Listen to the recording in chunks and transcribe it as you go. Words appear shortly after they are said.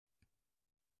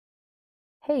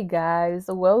Hey guys,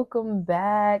 welcome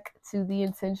back to the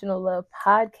Intentional Love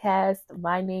Podcast.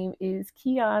 My name is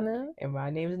Kiana. And my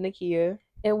name is Nakia.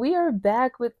 And we are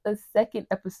back with a second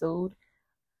episode.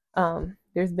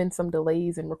 There's been some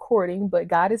delays in recording, but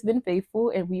God has been faithful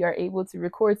and we are able to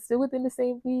record still within the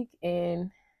same week and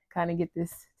kind of get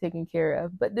this taken care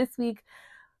of. But this week,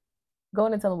 go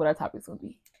on and tell them what our topic's going to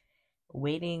be.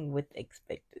 Waiting with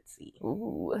expectancy.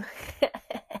 Ooh.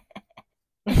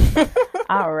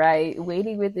 All right,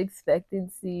 waiting with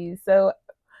expectancy. So,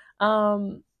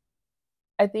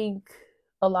 I think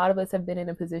a lot of us have been in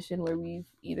a position where we've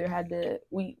either had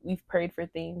we've prayed for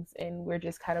things and we're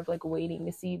just kind of like waiting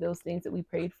to see those things that we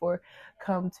prayed for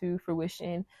come to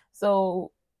fruition.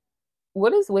 So,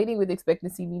 what does waiting with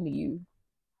expectancy mean to you?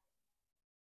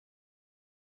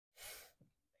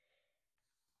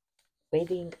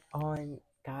 Waiting on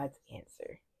God's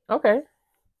answer. Okay.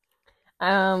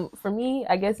 For me,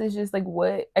 I guess it's just like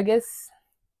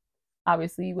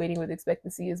obviously waiting with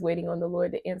expectancy is waiting on the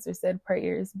Lord to answer said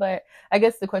prayers. But I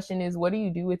guess the question is, what do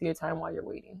you do with your time while you're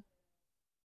waiting?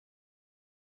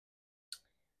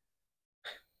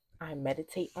 I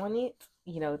meditate on it,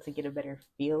 to get a better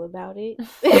feel about it.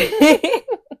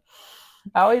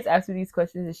 I always ask her these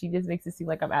questions and she just makes it seem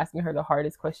like I'm asking her the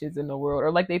hardest questions in the world,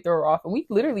 or like they throw her off. And we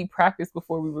literally practice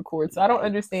before we record, so I don't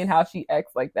understand how she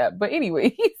acts like that. But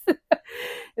anyways,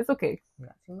 it's okay.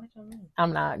 Not too much on me.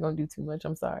 I'm not gonna do too much.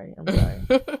 I'm sorry.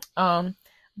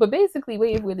 But basically,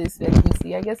 waiting with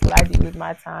expectancy. I guess what I do with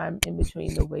my time in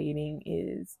between the waiting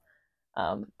is,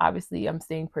 obviously, I'm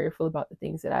staying prayerful about the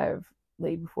things that I've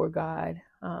laid before God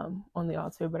on the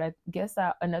altar. But I guess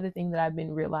another thing that I've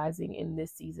been realizing in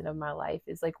this season of my life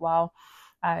is like, while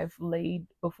I've laid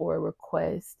before a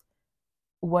request,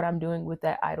 what I'm doing with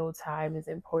that idle time is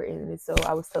important. And so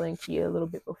I was telling Kia a little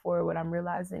bit before, what I'm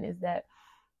realizing is that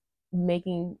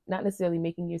not necessarily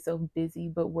making yourself busy,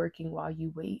 but working while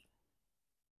you wait.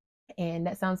 And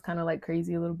that sounds kind of like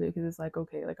crazy a little bit, because it's like,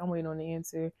 okay, like I'm waiting on the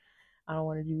answer. I don't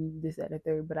want to do this, that, and the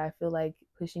third, but I feel like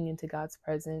pushing into God's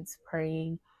presence,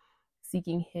 praying,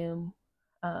 seeking Him,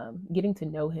 getting to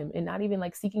know Him, and not even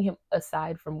like seeking Him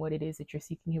aside from what it is that you're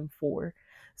seeking Him for.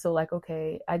 So like,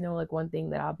 okay, I know like one thing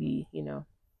that I'll be,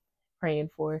 praying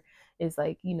for is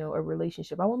like, a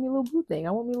relationship. I want me a little boo thing.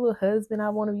 I want me a little husband. I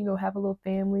want to, have a little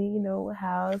family, a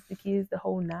house, the kids, the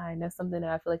whole nine. That's something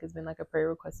that I feel like has been like a prayer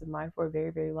request of mine for a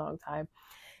very, very long time.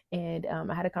 And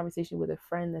I had a conversation with a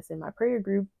friend that's in my prayer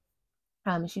group.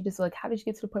 And she just like, how did you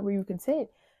get to the point where you were content?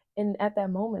 And at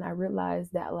that moment, I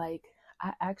realized that like,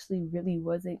 I actually really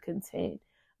wasn't content.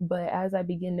 But as I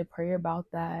began to pray about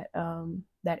that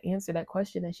answer, that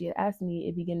question that she had asked me,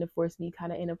 it began to force me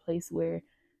kind of in a place where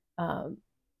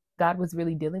God was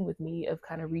really dealing with me of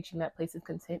kind of reaching that place of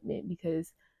contentment,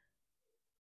 because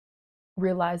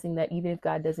realizing that even if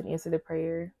God doesn't answer the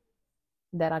prayer,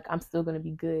 that I'm still going to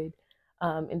be good.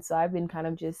 And so I've been kind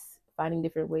of just finding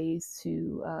different ways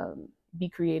to be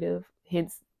creative.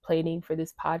 Hence, planning for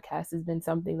this podcast has been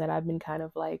something that I've been kind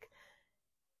of like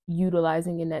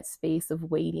utilizing in that space of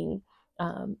waiting,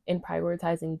 and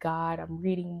prioritizing God. I'm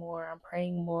reading more, I'm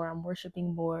praying more, I'm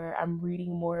worshiping more, I'm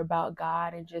reading more about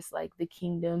God and just like the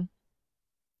kingdom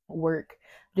work,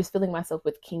 just filling myself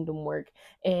with kingdom work.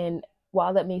 And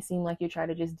while that may seem like you're trying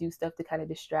to just do stuff to kind of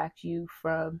distract you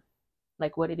from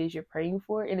like what it is you're praying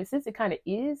for, in a sense it kind of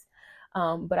is,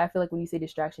 but I feel like when you say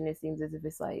distraction, it seems as if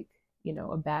it's like,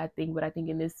 a bad thing. But I think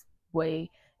in this way,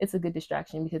 it's a good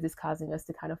distraction, because it's causing us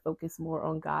to kind of focus more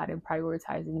on God and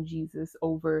prioritizing Jesus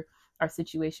over our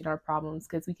situation, our problems,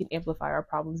 because we can amplify our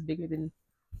problems bigger than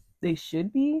they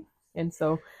should be. And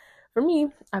so for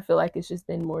me, I feel like it's just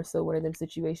been more so one of them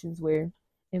situations where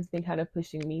it's been kind of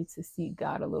pushing me to seek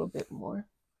God a little bit more.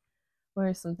 What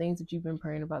are some things that you've been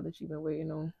praying about that you've been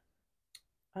waiting on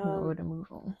in order to move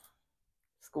on?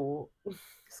 School.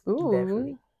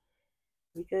 Definitely.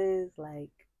 Because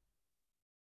like,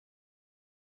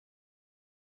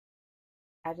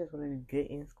 I just want to be good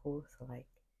in school. So like,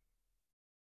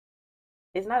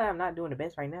 it's not that I'm not doing the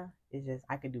best right now. It's just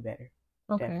I could do better.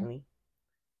 Okay. Definitely.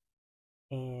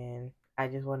 And I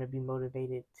just want to be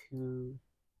motivated to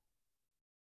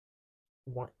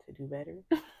want to do better,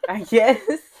 I guess.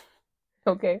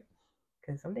 Okay.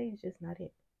 Because some days it's just not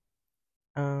it.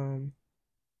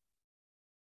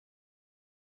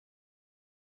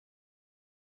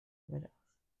 What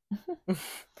else?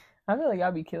 I feel like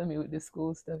y'all be killing me with this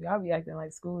school stuff. Y'all be acting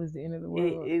like school is the end of the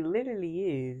world. It literally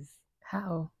is.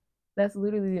 How? That's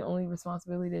literally the only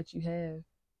responsibility that you have.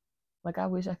 Like, I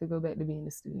wish I could go back to being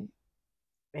a student.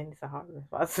 And it's a hard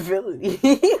responsibility.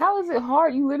 How is it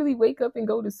hard? You literally wake up and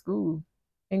go to school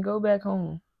and go back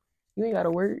home. You ain't got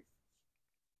to work.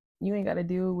 You ain't got to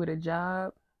deal with a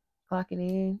job. clocking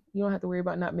in. You don't have to worry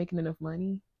about not making enough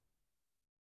money.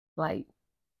 Like,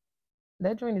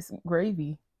 that joint is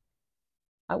gravy.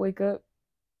 I wake up,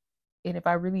 and if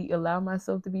I really allow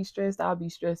myself to be stressed, I'll be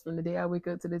stressed from the day I wake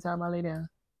up to the time I lay down.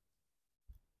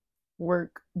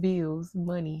 Work, bills,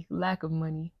 money, lack of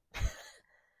money.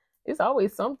 It's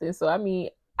always something. So, I mean,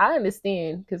 I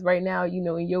understand because right now,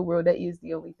 in your world, that is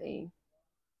the only thing.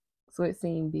 So it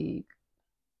seemed big.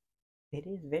 It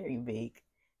is very big.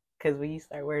 Because when you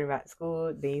start worrying about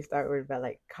school, then you start worrying about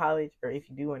like college, or if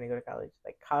you do want to go to college,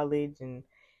 like college, and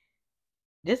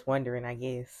just wondering, I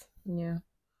guess. Yeah.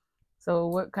 So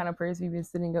what kind of prayers have you been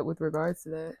sitting up with regards to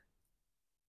that?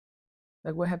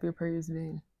 Like, what have your prayers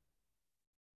been?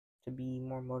 To be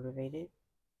more motivated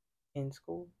in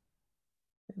school,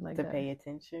 Like to that. pay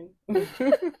attention. That's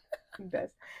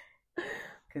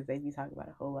because they be talking about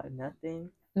a whole lot of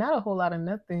nothing. Not a whole lot of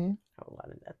nothing. A whole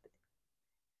lot of nothing.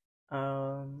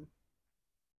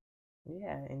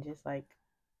 Yeah, and just like,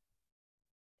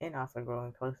 and also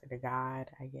growing closer to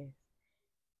God, I guess.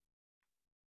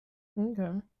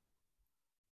 Okay.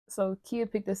 So Kia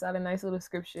picked us out a nice little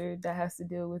scripture that has to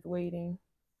deal with waiting.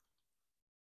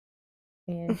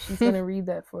 And she's going to read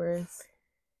that for us.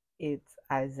 It's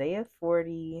Isaiah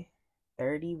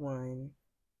 40:31.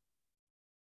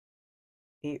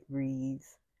 It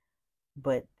reads,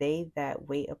 "But they that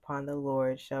wait upon the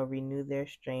Lord shall renew their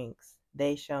strengths.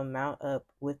 They shall mount up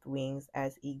with wings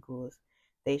as eagles.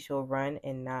 They shall run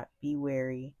and not be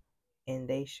weary, and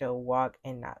they shall walk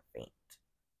and not faint."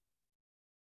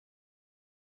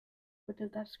 What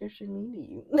does that scripture mean to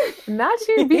you? Not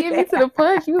you beating me to the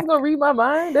punch. You was going to read my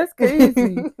mind? That's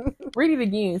crazy. Read it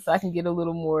again so I can get a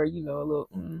little more, a little,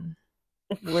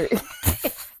 where it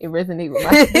resonate with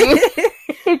my spirit.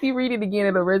 If you read it again,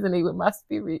 it'll resonate with my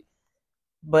spirit.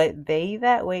 "But they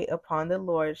that wait upon the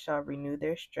Lord shall renew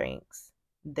their strengths.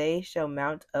 They shall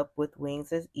mount up with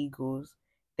wings as eagles.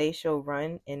 They shall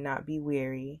run and not be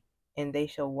weary, and they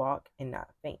shall walk and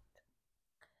not faint."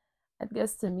 I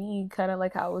guess to me, kind of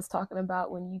like how I was talking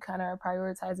about when you kind of are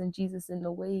prioritizing Jesus in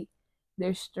the wait,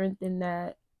 there's strength in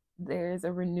that. There's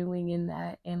a renewing in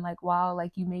that. And like, while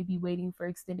like you may be waiting for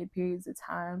extended periods of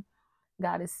time,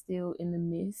 God is still in the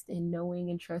midst, and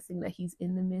knowing and trusting that he's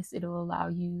in the midst, it'll allow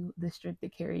you the strength to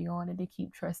carry on and to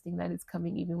keep trusting that it's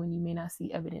coming even when you may not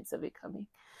see evidence of it coming.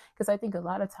 Because I think a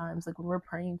lot of times, like when we're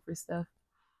praying for stuff,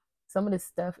 some of this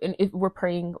stuff, and if we're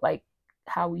praying like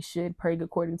how we should, praying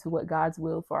according to what God's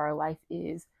will for our life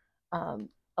is, a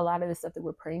lot of the stuff that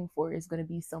we're praying for is going to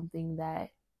be something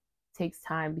that takes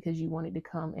time because you want it to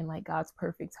come in like God's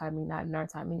perfect timing, not in our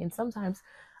timing. And sometimes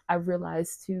I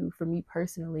realized too, for me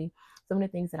personally, some of the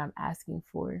things that I'm asking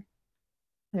for,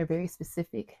 they're very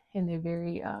specific, and they're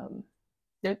very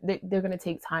they're going to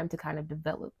take time to kind of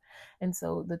develop. And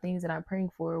so the things that I'm praying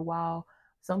for, while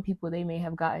some people they may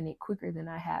have gotten it quicker than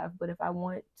I have, but if I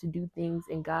want to do things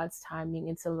in God's timing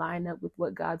and to line up with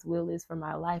what God's will is for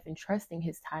my life, and trusting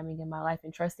his timing in my life,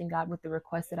 and trusting God with the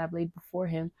requests that I've laid before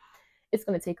him, it's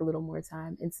going to take a little more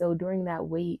time. And so during that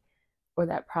wait, or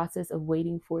that process of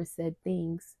waiting for said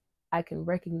things, I can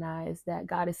recognize that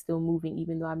God is still moving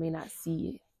even though I may not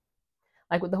see it.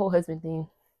 Like with the whole husband thing.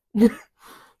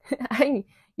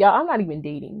 Y'all, I'm not even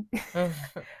dating.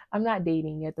 I'm not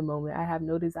dating at the moment. I have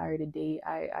no desire to date.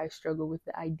 I struggle with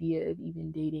the idea of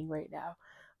even dating right now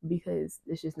because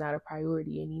it's just not a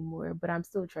priority anymore. But I'm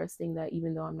still trusting that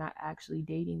even though I'm not actually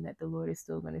dating, that the Lord is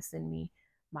still going to send me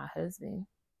my husband.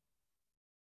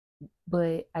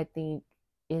 But I think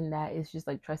in that, it's just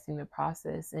like trusting the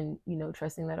process, and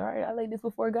trusting that, all right, I laid this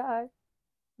before God.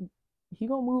 He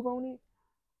gonna move on it.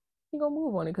 He gonna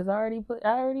move on it because I already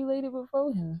laid it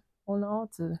before him on the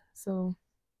altar. So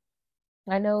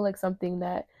I know like something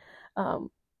that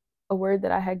a word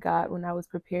that I had got when I was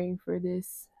preparing for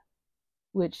this,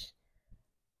 which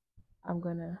I'm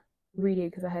gonna read it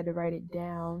because I had to write it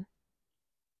down.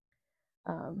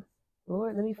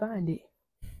 Lord, let me find it.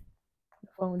 The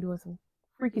phone doing some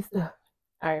freaky stuff.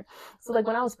 All right. So like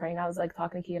when I was praying, I was like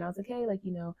talking to Kia, and I was like, hey, like,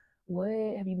 what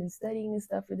have you been studying and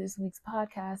stuff for this week's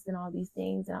podcast and all these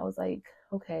things? And I was like,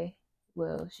 okay.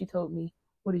 Well, she told me,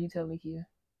 what did you tell me, Kia?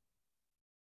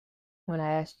 When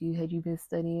I asked you, had you been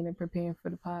studying and preparing for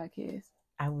the podcast?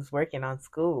 I was working on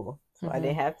school, so I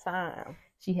didn't have time.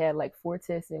 She had like 4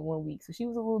 tests in 1 week. So she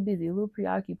was a little busy, a little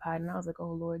preoccupied. And I was like,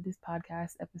 oh, Lord, this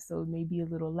podcast episode may be a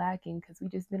little lacking because we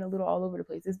just been a little all over the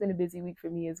place. It's been a busy week for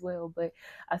me as well, but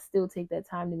I still take that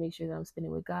time to make sure that I'm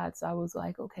spending with God. So I was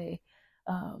like, okay,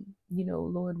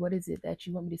 Lord, what is it that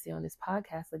you want me to say on this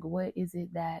podcast? Like, what is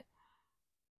it that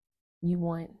you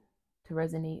want to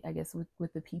resonate, I guess,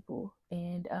 with the people.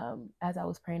 And as I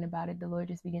was praying about it, the Lord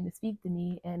just began to speak to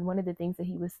me. And one of the things that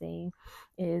he was saying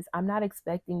is, I'm not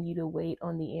expecting you to wait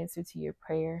on the answer to your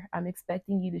prayer. I'm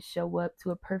expecting you to show up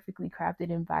to a perfectly crafted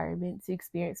environment to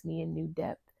experience me in new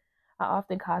depth. I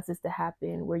often cause this to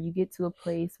happen where you get to a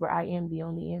place where I am the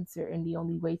only answer and the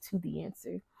only way to the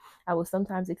answer. I will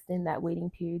sometimes extend that waiting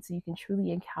period so you can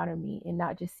truly encounter me and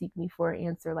not just seek me for an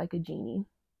answer like a genie.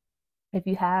 If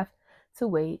you have to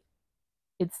wait,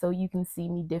 it's so you can see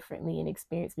me differently and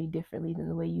experience me differently than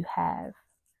the way you have.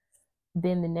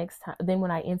 Then the next time, then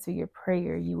when I answer your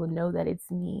prayer, you will know that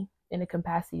it's me in a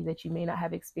capacity that you may not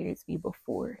have experienced me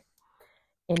before.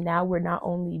 And now we're not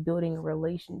only building a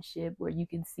relationship where you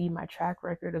can see my track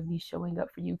record of me showing up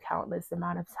for you countless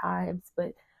amount of times,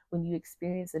 but when you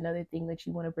experience another thing that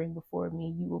you want to bring before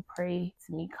me, you will pray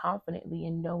to me confidently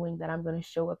and knowing that I'm going to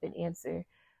show up and answer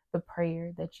the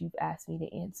prayer that you've asked me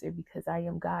to answer, because I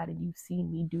am God and you've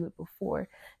seen me do it before.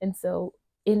 And so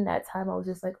in that time, I was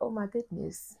just like, oh my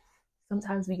goodness.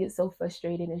 Sometimes we get so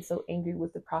frustrated and so angry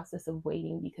with the process of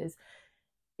waiting because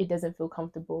it doesn't feel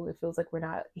comfortable. It feels like we're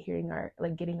not hearing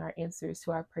getting our answers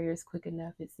to our prayers quick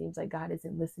enough. It seems like God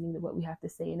isn't listening to what we have to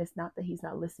say. And it's not that he's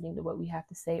not listening to what we have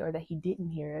to say or that he didn't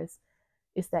hear us.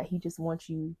 It's that he just wants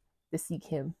you to seek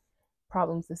him.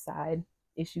 Problems aside,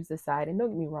 issues aside. And don't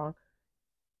get me wrong,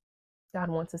 God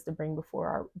wants us to bring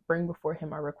before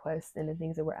him our requests and the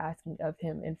things that we're asking of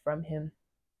him and from him.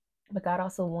 But God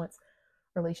also wants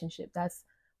relationship. That's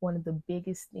one of the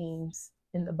biggest themes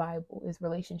in the Bible is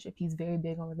relationship. He's very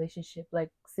big on relationship, like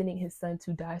sending his son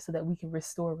to die so that we can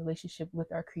restore a relationship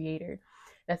with our creator.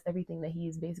 That's everything that he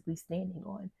is basically standing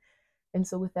on. And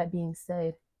so with that being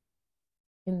said,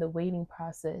 in the waiting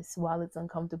process, while it's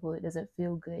uncomfortable, it doesn't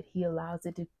feel good, he allows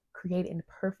it to create a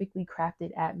perfectly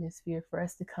crafted atmosphere for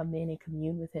us to come in and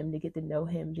commune with him, to get to know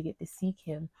him, to get to seek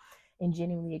him and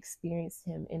genuinely experience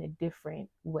him in a different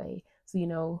way.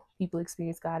 So, people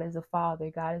experience God as a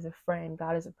father, God as a friend,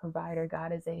 God as a provider,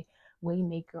 God as a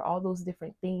waymaker, all those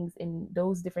different things in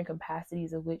those different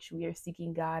capacities of which we are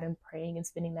seeking God and praying and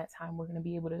spending that time. We're going to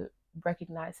be able to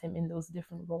recognize him in those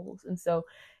different roles. And so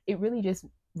it really just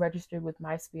registered with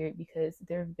my spirit, because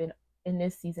there have been, in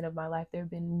this season of my life, there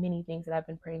have been many things that I've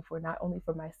been praying for, not only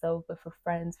for myself, but for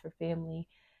friends, for family,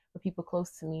 for people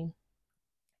close to me.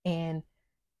 And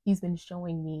he's been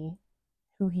showing me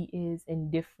who he is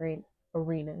in different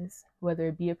arenas, whether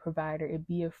it be a provider, it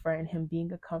be a friend, him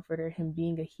being a comforter, him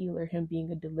being a healer, him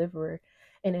being a deliverer.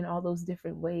 And in all those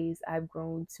different ways, I've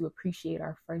grown to appreciate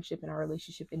our friendship and our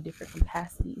relationship in different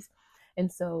capacities. And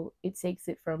so it takes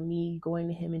it from me going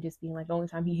to him and just being like, the only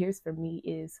time he hears from me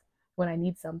is when I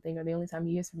need something, or the only time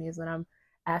he hears from me is when I'm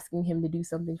asking him to do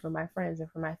something for my friends or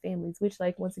for my families, which,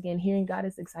 like, once again, hearing God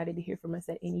is excited to hear from us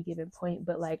at any given point.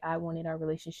 But like, I wanted our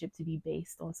relationship to be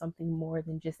based on something more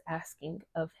than just asking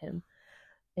of him.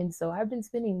 And so I've been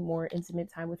spending more intimate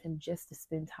time with him, just to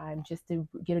spend time, just to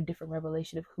get a different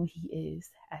revelation of who he is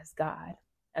as God,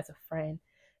 as a friend,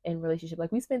 and relationship.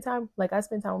 Like, I spend time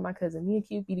with my cousin. Me and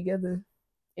Q be together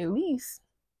at least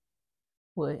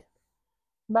what,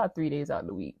 about 3 days out of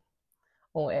the week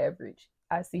on average.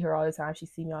 I see her all the time. She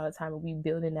see me all the time, and we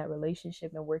building that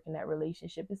relationship and working that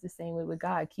relationship. It's the same way with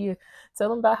God. Kia, tell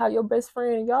them about how your best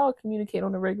friend and y'all communicate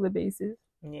on a regular basis.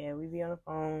 Yeah, we be on the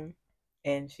phone,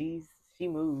 and she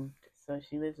moved, so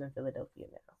she lives in Philadelphia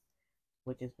now,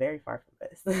 which is very far from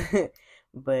us.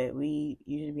 But we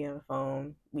usually be on the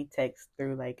phone. We text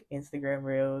through like Instagram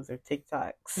Reels or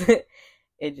TikToks.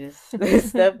 It just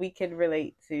stuff we can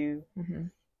relate to.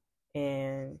 Mm-hmm.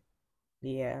 And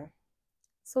yeah.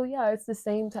 So yeah, it's the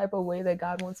same type of way that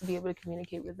God wants to be able to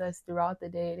communicate with us throughout the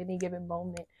day at any given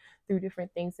moment through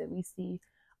different things that we see.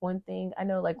 One thing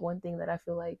that I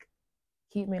feel like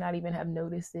Keith may not even have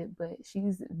noticed it, but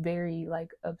she's very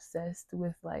like obsessed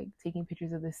with like taking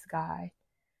pictures of the sky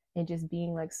and just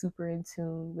being like super in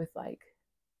tune with like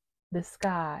the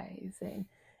skies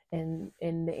and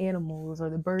the animals or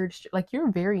the birds. Like,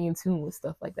 you're very in tune with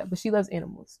stuff like that, but she loves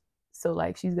animals. So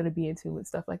like, she's going to be in tune with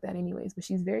stuff like that anyways, but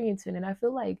she's very in tune. And I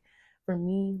feel like for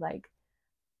me, like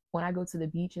when I go to the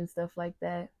beach and stuff like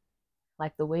that,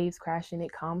 like the waves crashing,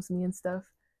 it calms me and stuff.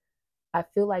 I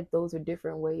feel like those are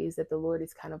different ways that the Lord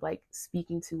is kind of like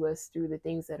speaking to us through the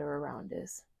things that are around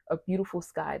us. A beautiful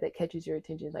sky that catches your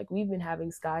attention. Like, we've been having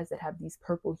skies that have these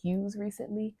purple hues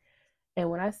recently. And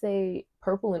when I say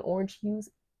purple and orange hues,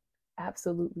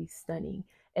 absolutely stunning.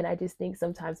 And I just think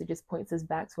sometimes it just points us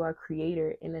back to our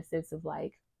creator in a sense of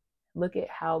like, look at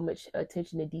how much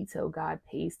attention to detail God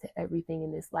pays to everything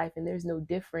in this life. And there's no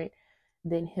different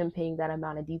than him paying that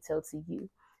amount of detail to you.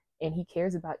 and he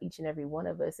cares about each and every one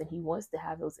of us, and he wants to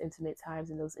have those intimate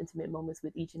times and those intimate moments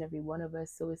with each and every one of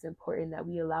us. So it's important that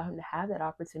we allow him to have that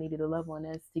opportunity to love on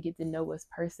us, to get to know us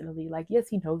personally. Like, yes,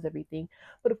 he knows everything,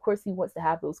 but of course he wants to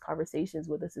have those conversations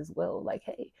with us as well. Like,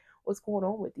 hey, what's going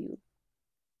on with you?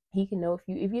 He can know if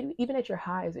you even at your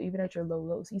highs or even at your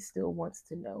lows, he still wants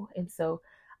to know. And so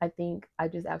I think I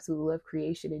just absolutely love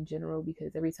creation in general,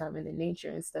 because every time in the nature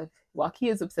and stuff, while he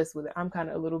is obsessed with it, I'm kind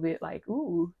of a little bit like,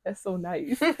 ooh, that's so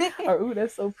nice, or ooh,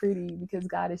 that's so pretty, because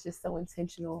God is just so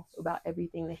intentional about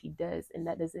everything that he does. And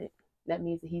that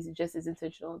means that he's just as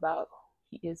intentional about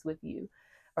he is with you,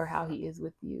 or how he is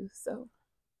with you. So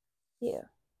yeah,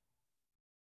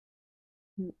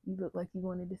 you look like you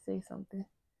wanted to say something.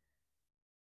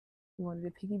 You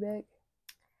wanted to piggyback.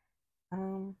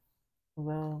 Um,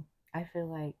 well, I feel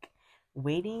like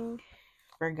waiting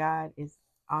for God is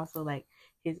also like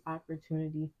his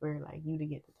opportunity for like you to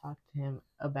get to talk to him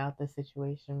about the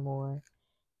situation more,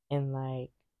 and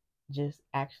like just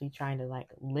actually trying to like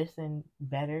listen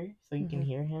better so you can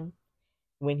hear him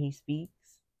when he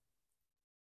speaks,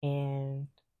 and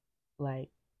like,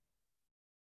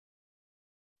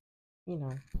 you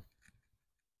know,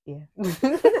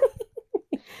 yeah.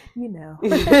 You know,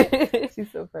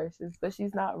 she's so precious, but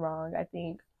she's not wrong. I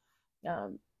think,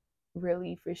 um,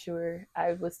 really, for sure.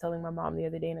 I was telling my mom the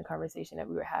other day in a conversation that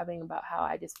we were having about how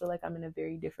I just feel like I'm in a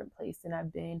very different place than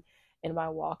I've been in my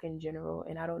walk in general.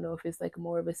 And I don't know if it's like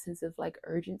more of a sense of like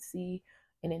urgency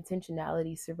and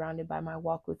intentionality surrounded by my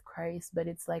walk with Christ, but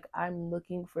it's like I'm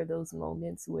looking for those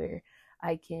moments where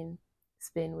I can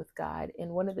spend with God.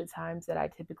 And one of the times that I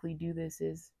typically do this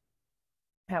is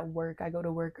at work. I go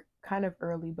to work kind of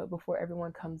early, but before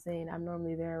everyone comes in, I'm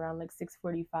normally there around like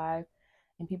 6:45,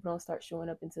 and people don't start showing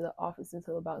up into the office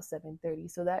until about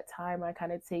 7:30. So that time I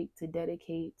kind of take to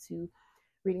dedicate to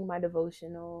reading my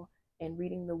devotional and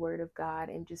reading the word of God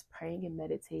and just praying and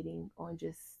meditating on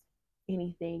just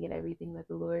anything and everything that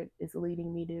the Lord is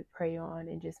leading me to pray on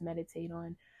and just meditate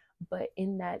on. But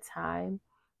in that time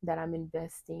that I'm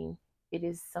investing, it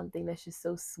is something that's just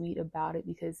so sweet about it,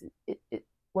 because it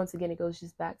once again, it goes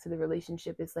just back to the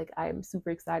relationship. It's like I am super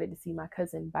excited to see my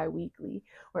cousin bi-weekly,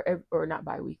 or not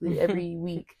bi-weekly, every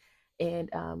week. And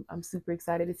I'm super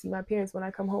excited to see my parents when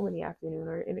I come home in the afternoon,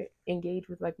 or engage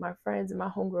with like my friends and my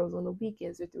homegirls on the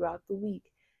weekends or throughout the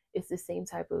week. It's the same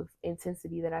type of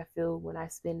intensity that I feel when I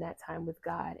spend that time with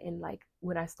God. And like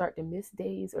when I start to miss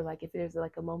days, or like if there's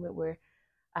like a moment where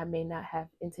I may not have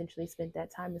intentionally spent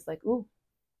that time, it's like, ooh,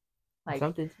 like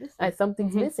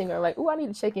something's missing, or like, oh, I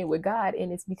need to check in with God.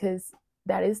 And it's because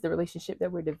that is the relationship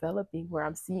that we're developing, where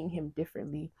I'm seeing him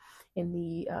differently, and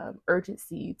the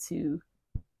urgency to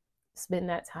spend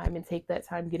that time and take that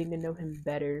time getting to know him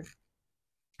better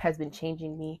has been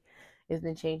changing me. It's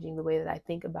been changing the way that I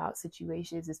think about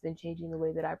situations. It's been changing the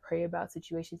way that I pray about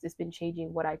situations. It's been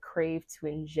changing what I crave to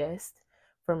ingest,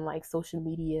 from like social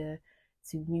media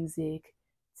to music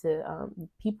to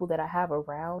people that I have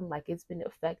around. Like, it's been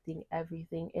affecting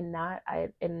everything.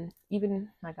 And even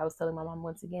like I was telling my mom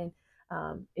once again,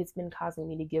 it's been causing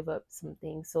me to give up some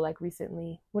things. So like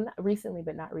recently, well, not recently,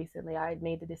 but not recently, I had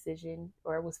made the decision,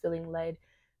 or I was feeling led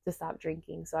to stop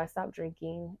drinking. So I stopped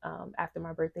drinking after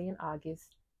my birthday in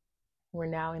August. We're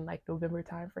now in like November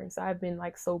timeframe. So I've been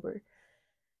like sober,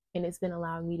 and it's been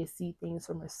allowing me to see things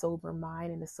from a sober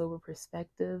mind and a sober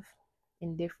perspective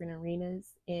in different arenas.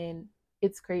 And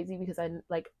it's crazy because I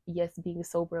like, yes, being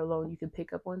sober alone, you can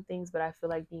pick up on things, but I feel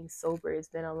like being sober has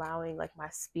been allowing like my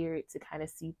spirit to kind of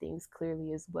see things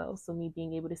clearly as well. So me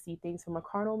being able to see things from a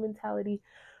carnal mentality,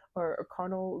 or a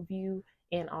carnal view,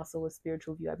 and also a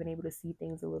spiritual view, I've been able to see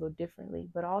things a little differently.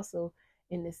 But also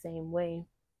in the same way,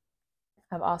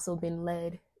 I've also been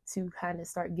led to kind of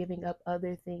start giving up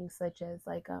other things, such as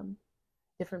like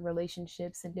different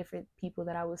relationships and different people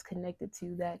that I was connected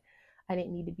to that I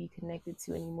didn't need to be connected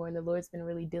to anymore. And the Lord's been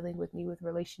really dealing with me with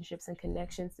relationships and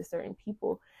connections to certain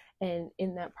people. And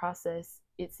in that process,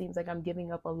 it seems like I'm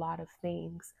giving up a lot of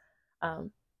things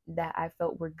that I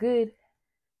felt were good,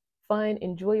 fun,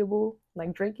 enjoyable,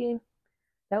 like drinking.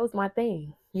 That was my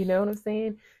thing. You know what I'm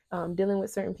saying? Dealing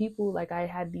with certain people, like I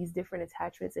had these different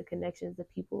attachments and connections to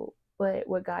people. But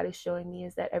what God is showing me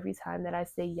is that every time that I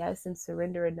say yes and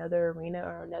surrender another arena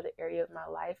or another area of my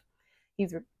life,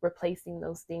 he's replacing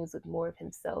those things with more of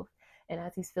himself. And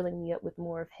as he's filling me up with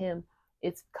more of him,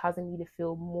 it's causing me to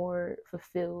feel more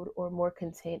fulfilled or more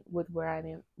content with where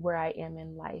I am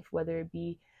in life, whether it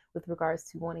be with regards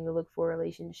to wanting to look for a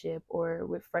relationship, or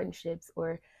with friendships,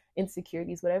 or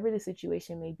insecurities, whatever the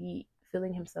situation may be.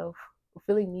 Filling himself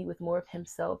filling me with more of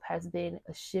himself has been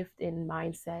a shift in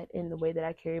mindset, in the way that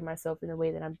I carry myself, in the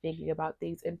way that I'm thinking about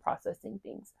things and processing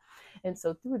things. And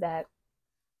so through that,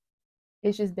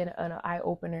 it's just been an eye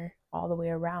opener all the way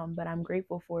around. But I'm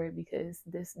grateful for it, because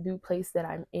this new place that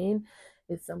I'm in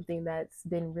is something that's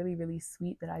been really, really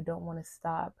sweet, that I don't want to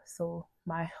stop. So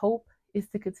my hope is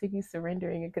to continue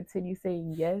surrendering and continue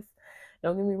saying yes.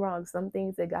 Don't get me wrong, some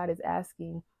things that God is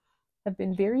asking have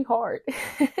been very hard.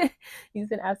 He's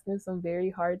been asking some very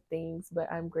hard things,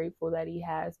 but I'm grateful that he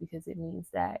has, because it means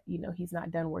that, he's not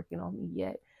done working on me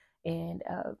yet. And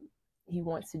he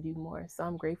wants to do more. So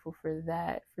I'm grateful for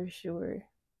that, for sure.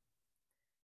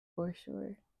 For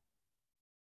sure.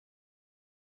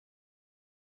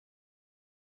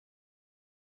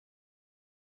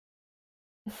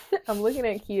 I'm looking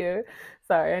at Kia.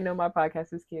 Sorry, I know my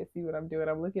podcasters can't see what I'm doing.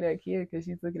 I'm looking at Kia because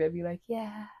she's looking at me like,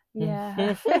 yeah,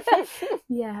 yeah,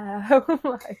 yeah.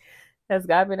 Like, has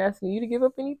God been asking you to give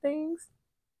up any things?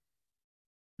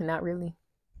 Not really.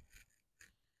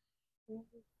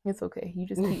 It's okay. You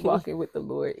just keep walking with the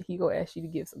Lord. He gonna ask you to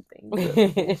give some things. So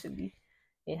eventually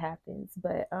it happens.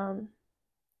 But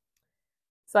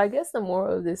so I guess the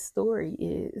moral of this story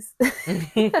is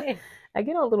I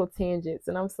get on little tangents,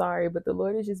 and I'm sorry, but the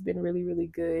Lord has just been really, really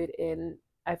good. And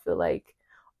I feel like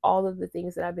all of the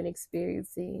things that I've been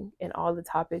experiencing and all the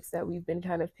topics that we've been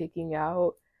kind of picking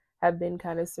out have been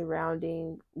kind of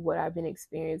surrounding what I've been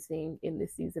experiencing in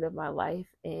this season of my life.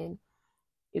 And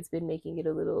it's been making it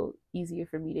a little easier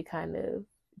for me to kind of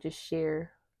just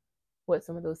share what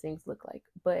some of those things look like.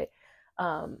 But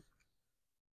to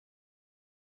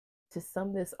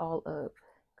sum this all up,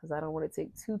 because I don't want to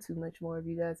take too much more of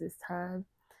you guys' time,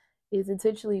 is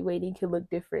intentionally waiting can look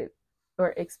different,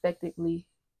 or expectantly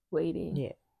waiting.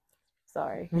 Yeah.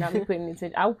 Sorry, not me putting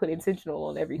intention. I would put intentional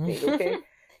on everything. Okay,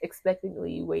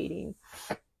 expectantly waiting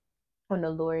on the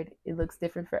Lord, it looks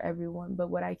different for everyone. But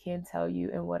what I can tell you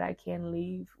and what I can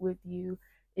leave with you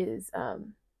is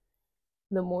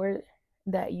the more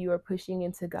that you are pushing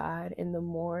into God, and the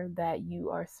more that you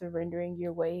are surrendering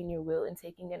your way and your will, and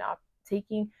taking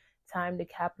time to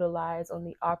capitalize on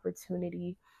the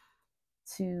opportunity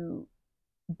to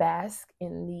bask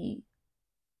in the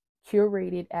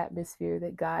curated atmosphere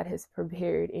that God has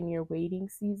prepared in your waiting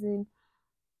season,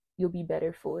 you'll be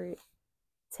better for it.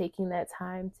 Taking that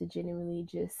time to genuinely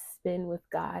just spend with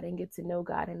God and get to know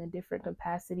God in a different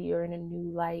capacity or in a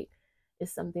new light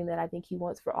is something that I think he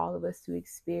wants for all of us to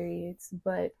experience.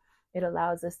 But it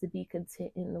allows us to be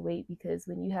content in the wait, because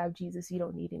when you have Jesus, you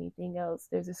don't need anything else.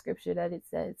 There's a scripture that it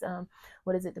says,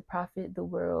 what is it, to profit the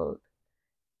world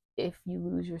if you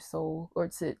lose your soul, or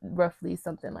to roughly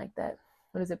something like that.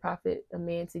 What does it profit a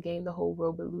man to gain the whole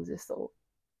world but lose his soul?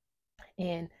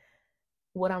 And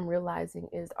what I'm realizing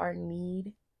is our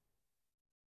needs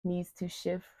to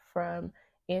shift from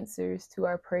answers to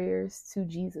our prayers to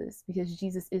Jesus, because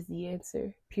Jesus is the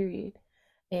answer, period.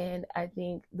 And I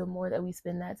think the more that we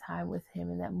spend that time with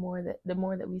him, and the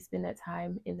more that we spend that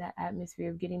time in that atmosphere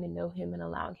of getting to know him and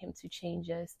allowing him to change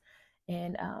us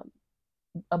and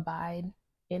abide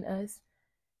in us,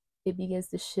 it begins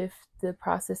to shift the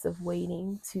process of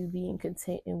waiting to being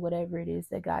content in whatever it is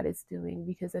that God is doing.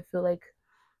 Because I feel like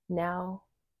now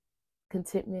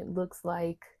contentment looks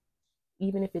like,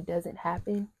 even if it doesn't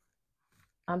happen,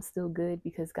 I'm still good,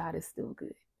 because God is still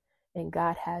good and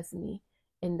God has me.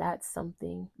 And that's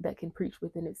something that can preach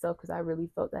within itself, because I really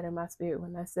felt that in my spirit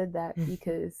when I said that.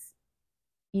 Because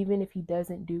even if he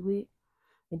doesn't do it,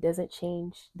 it doesn't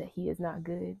change that he is not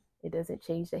good. It doesn't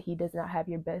change that he does not have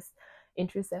your best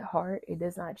interests at heart. It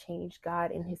does not change God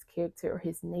and his character or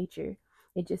his nature.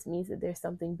 It just means that there's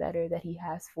something better that he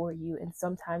has for you. And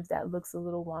sometimes that looks a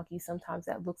little wonky. Sometimes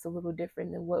that looks a little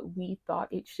different than what we thought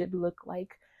it should look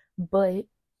like. But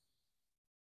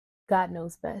God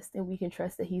knows best. And we can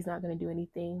trust that he's not going to do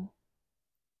anything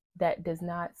that does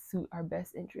not suit our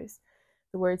best interest.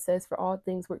 The word says, for all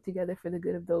things work together for the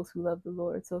good of those who love the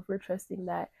Lord. So if we're trusting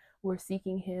that we're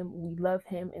seeking him, we love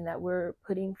him, and that we're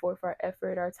putting forth our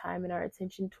effort, our time, and our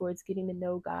attention towards getting to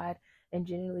know God and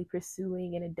genuinely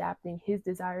pursuing and adapting his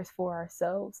desires for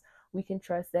ourselves, we can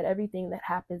trust that everything that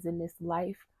happens in this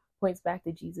life points back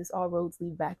to Jesus. All roads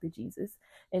lead back to Jesus.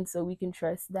 And so we can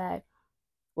trust that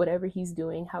whatever he's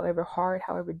doing, however hard,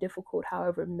 however difficult,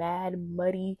 however mad,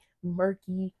 muddy,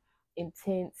 murky,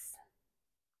 intense,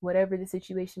 whatever the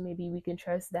situation may be, we can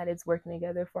trust that it's working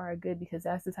together for our good, because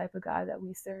that's the type of God that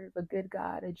we serve, a good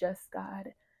God, a just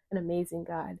God, an amazing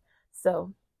God.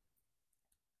 So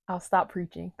I'll stop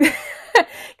preaching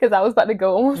because I was about to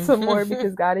go on some more,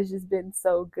 because God has just been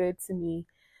so good to me,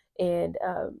 and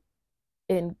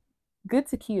good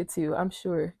to Kia too. I'm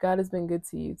sure God has been good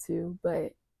to you too,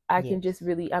 but I can just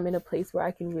really, I'm in a place where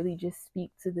I can really just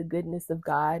speak to the goodness of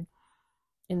God,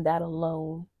 and that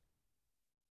alone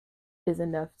is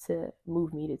enough to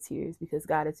move me to tears, because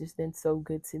God has just been so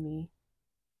good to me,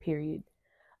 period.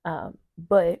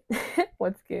 But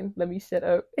once again, let me shut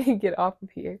up and get off of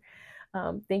here.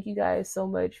 Thank you guys so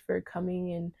much for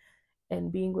coming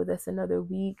and being with us another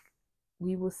week.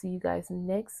 We will see you guys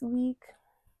next week.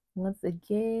 Once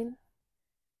again,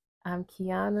 I'm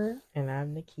Kiana. And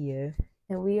I'm Nakia.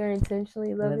 And we are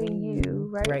intentionally loving you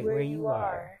right where you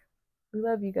are. We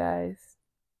love you guys.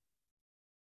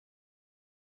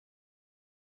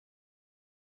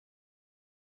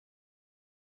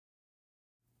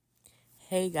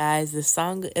 Hey guys, the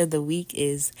song of the week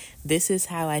is This Is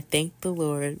How I Thank the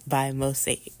Lord by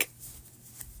Mosaic.